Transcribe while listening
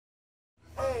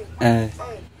Ay,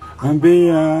 I'm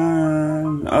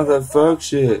beyond all that fuck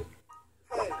shit.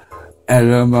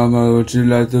 Hello mama, would you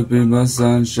like to be my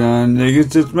sunshine?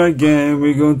 Niggas touch my game,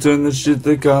 we gon' turn the shit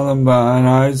to Columbine.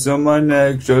 Ice on my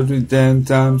neck, charge me 10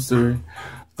 times 3.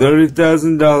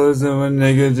 $30,000 and a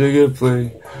nigga to get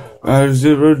plea. I just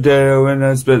did Rodeo and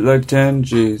I spit like 10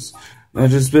 G's. I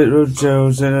just spit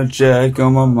Rodeos and a check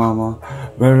on my mama.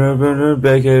 Better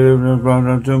vacated brought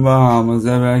up to Bahamas.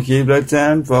 And I keep like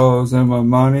 10 foes and my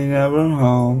money never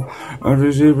home. I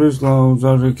just keep his clothes,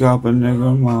 I just cop a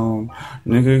nigga moan.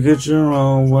 Nigga get your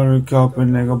own, what a cop a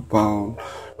nigga bone.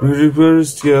 Really put a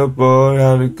skill, boy,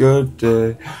 had a good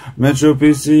day. Metro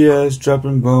PCS,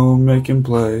 trapping boom, making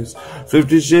plays.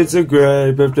 50 Shades of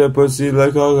Grey, pep that pussy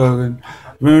like Hulk Hogan.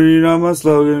 You know my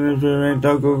slogan, if you ain't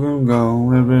don't go, I'm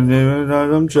gone. If you're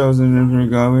not, I'm chosen, if you're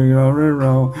going on the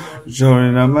road.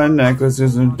 Showing on my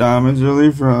necklaces and diamonds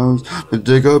really froze. But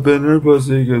dig up in her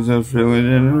pussy, cause I feel it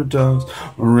in her toes.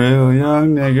 A real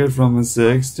young nigga from the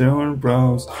 6 doing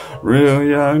bros. Real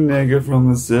young nigga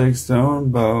from the 6 doing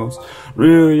bows.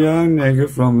 Real young nigga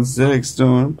from the 6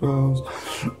 doing bows.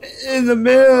 In the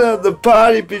middle of the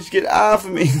party, bitch, get off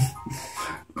of me.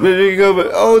 Bitch, go,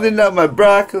 but holding up my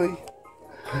broccoli.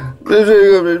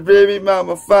 Bitch, baby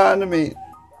mama finding me.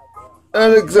 I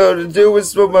look so to do with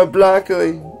smoke my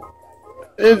broccoli.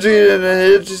 And she in the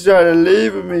head, she's trying to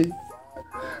leave me.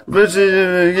 But she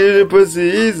didn't get the pussy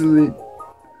easily.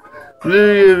 She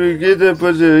didn't get that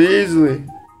pussy easily.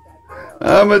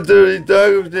 I'm a dirty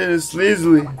dog who did it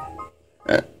sleazily.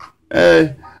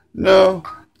 Hey, no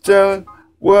telling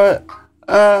what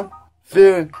I'm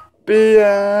feeling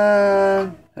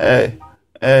beyond. Hey,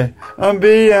 I'm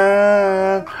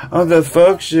beyond all the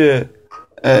fuck shit.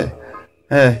 Hey,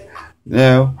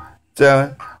 no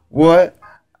telling what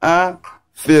I'm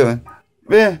feeling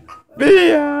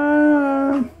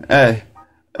beyond. Hey,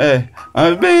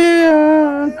 I'm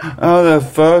beyond all the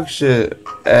fuck shit.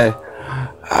 Hey.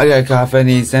 I got coffee,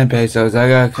 needs 10 pesos. I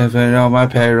got caffeine on my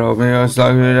payroll. We don't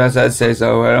smoke it, that's I say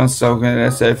so. I don't soak it,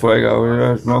 that's say fuego. We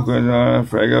don't smoke it on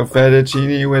Fuego.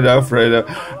 Fettuccine with Alfredo.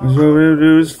 What we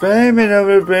do is fame it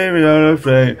over, baby, on the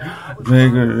frame.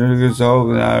 Drink it,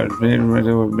 soul, and I drink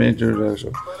it with me to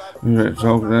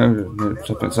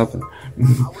something.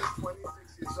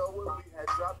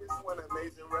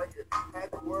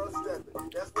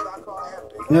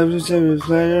 Never seen this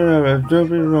player of a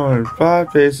drooping roller,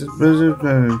 5 faces, blizzard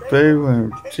planning, big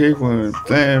one, cheek one,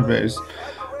 playing face.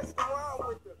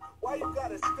 Why you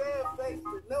gotta stand face?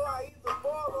 No, I either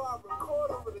fall or I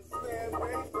record over the stand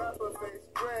face, rapper face,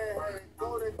 grand head,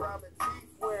 golden diamond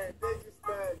teeth wearing, they just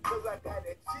stand, cause I got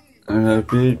that cheese. And a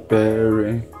beat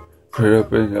bearing, put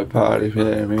up in the party,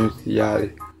 playing with the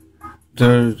yachty.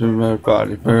 Turn to my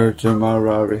body, bird to my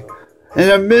Rari. In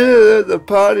the middle of the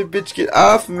party, bitch, get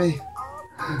off me.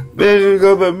 Bitch,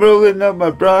 go but rolling up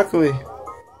my broccoli.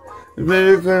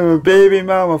 Bitch, my baby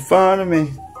mama fond of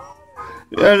me.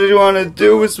 All you wanna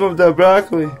do is smoke that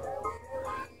broccoli.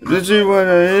 Did you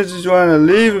wanna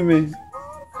leave me?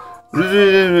 Did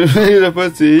you make the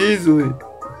pussy easily?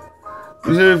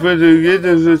 Did you get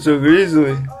this shit so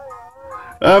easily?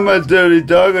 I'm a dirty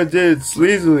dog, I did it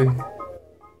sleazily.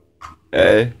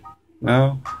 Hey,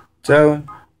 no telling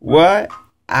what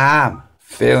I'm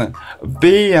feeling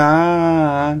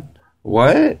beyond.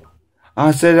 What?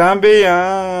 I said I'm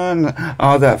beyond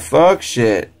all that fuck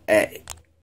shit. Hey.